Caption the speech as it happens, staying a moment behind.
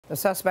The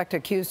suspect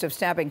accused of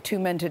stabbing 2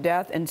 men to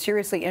death and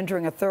seriously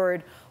injuring a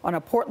third on a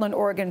Portland,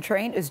 Oregon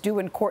train is due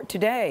in court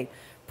today.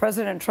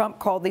 President Trump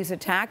called these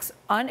attacks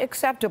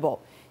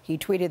unacceptable. He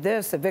tweeted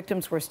this: the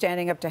victims were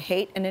standing up to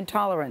hate and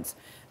intolerance.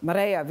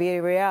 Mireya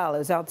Villarreal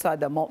is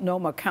outside the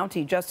Multnomah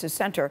County Justice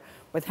Center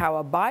with how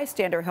a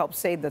bystander helped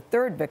save the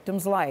third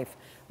victim's life.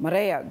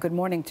 Mireya, good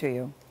morning to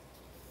you.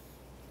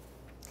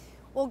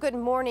 Well, good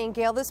morning,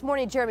 Gayle. This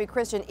morning, Jeremy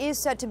Christian is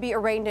set to be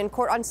arraigned in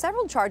court on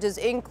several charges,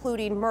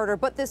 including murder.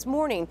 But this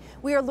morning,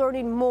 we are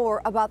learning more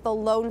about the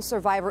lone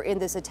survivor in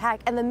this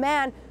attack and the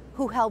man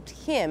who helped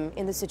him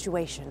in the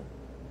situation.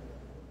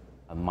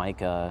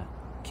 Micah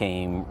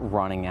came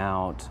running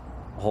out,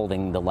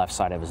 holding the left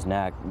side of his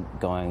neck,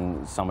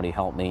 going, "Somebody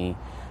help me,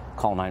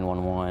 call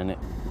 911.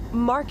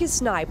 Marcus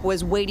Snipe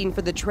was waiting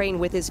for the train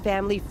with his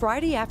family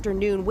Friday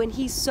afternoon when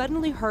he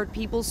suddenly heard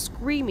people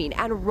screaming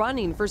and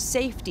running for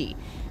safety.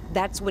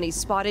 That's when he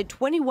spotted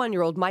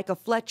 21-year-old Micah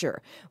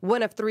Fletcher,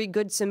 one of 3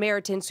 Good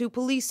Samaritans who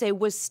police say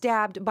was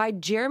stabbed by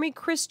Jeremy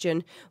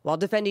Christian while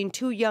defending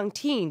 2 young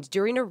teens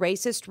during a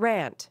racist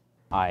rant.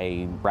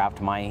 I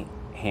wrapped my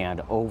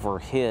hand over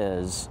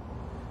his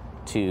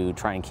to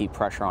try and keep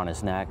pressure on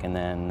his neck, and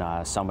then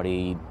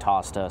somebody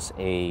tossed us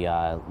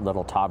a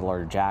little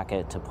toddler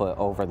jacket to put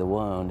over the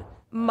wound.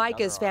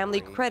 Micah's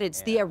family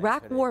credits the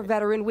Iraq War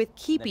veteran with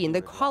keeping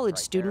the college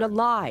student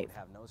alive.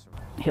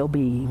 He'll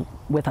be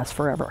with us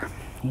forever.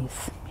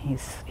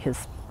 He's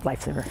his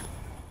lifesaver.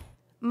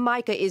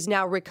 Micah is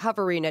now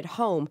recovering at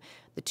home.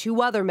 The 2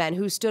 other men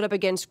who stood up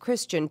against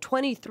Christian,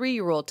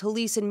 23-year-old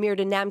Talisan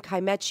Mirdanam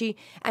Kaimechi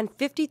and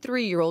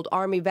 53-year-old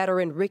Army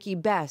veteran Ricky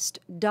Best,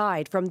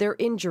 died from their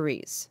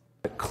injuries.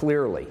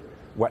 Clearly,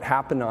 what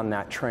happened on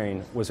that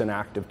train was an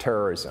act of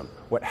terrorism.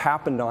 What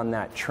happened on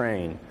that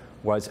train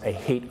was a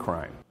hate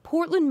crime.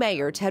 Portland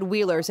Mayor Ted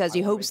Wheeler says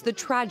he hopes the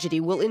tragedy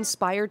will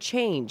inspire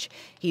change.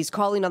 He's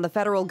calling on the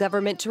federal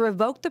government to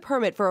revoke the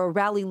permit for a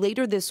rally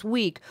later this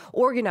week,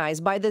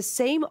 organized by the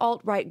same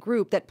alt-right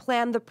group that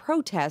planned the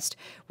protest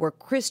where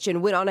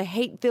Christian went on a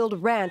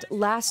hate-filled rant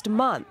last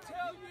month.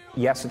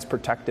 Yes, it's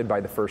protected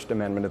by the First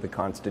Amendment of the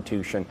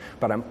Constitution,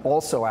 but I'm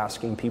also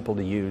asking people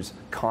to use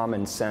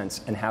common sense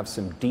and have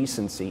some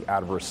decency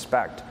out of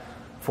respect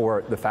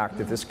for the fact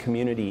that this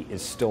community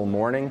is still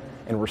mourning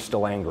and we're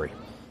still angry.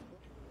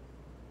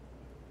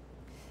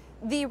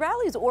 The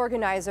rally's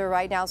organizer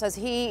right now says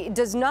he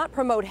does not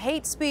promote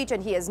hate speech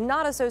and he is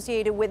not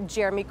associated with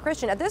Jeremy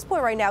Christian. At this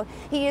point right now,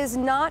 he is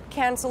not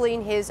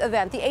canceling his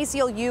event. The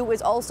ACLU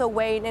is also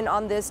weighing in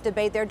on this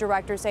debate. Their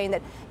director saying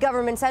that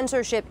government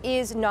censorship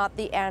is not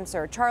the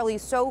answer. Charlie,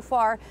 so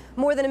far,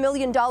 more than $1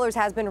 million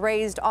has been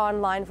raised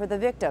online for the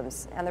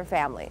victims and their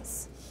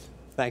families.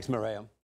 Thanks, Mireya.